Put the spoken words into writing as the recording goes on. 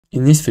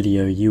In this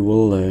video you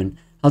will learn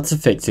how to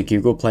fix a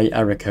Google Play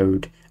error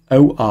code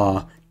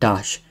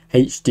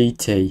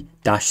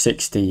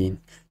OR-HDT-16.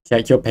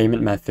 Check your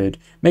payment method,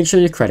 make sure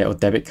your credit or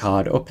debit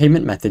card or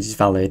payment method is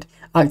valid,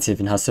 active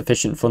and has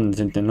sufficient funds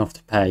enough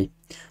to pay.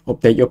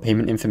 Update your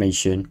payment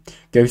information,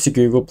 go to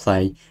Google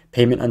Play,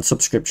 payment and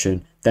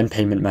subscription, then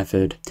payment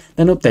method,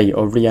 then update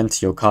or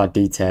re-enter your card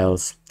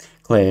details.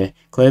 Clear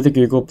the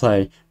Google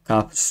Play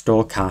App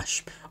Store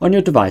cache. On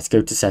your device,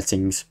 go to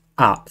Settings,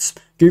 Apps,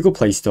 Google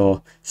Play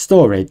Store,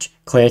 Storage,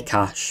 Clear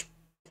Cache.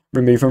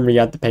 Remove and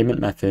re-add the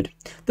payment method.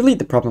 Delete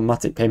the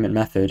problematic payment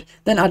method,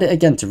 then add it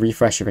again to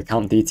refresh your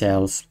account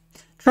details.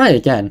 Try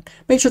again.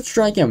 Make sure to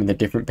try again with a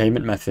different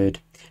payment method.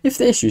 If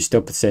the issue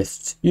still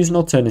persists, use an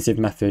alternative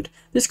method.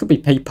 This could be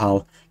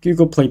PayPal,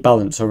 Google Play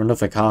Balance or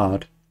another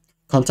card.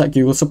 Contact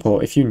Google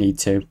Support if you need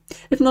to.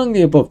 If none of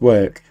the above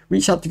work,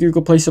 reach out to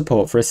Google Play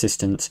Support for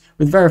assistance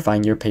with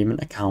verifying your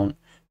payment account.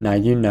 Now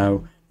you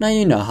know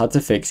how to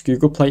fix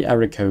Google Play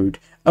error code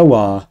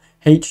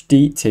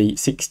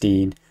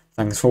OR-HDT-16.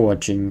 Thanks for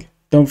watching.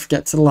 Don't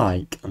forget to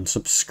like and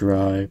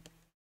subscribe.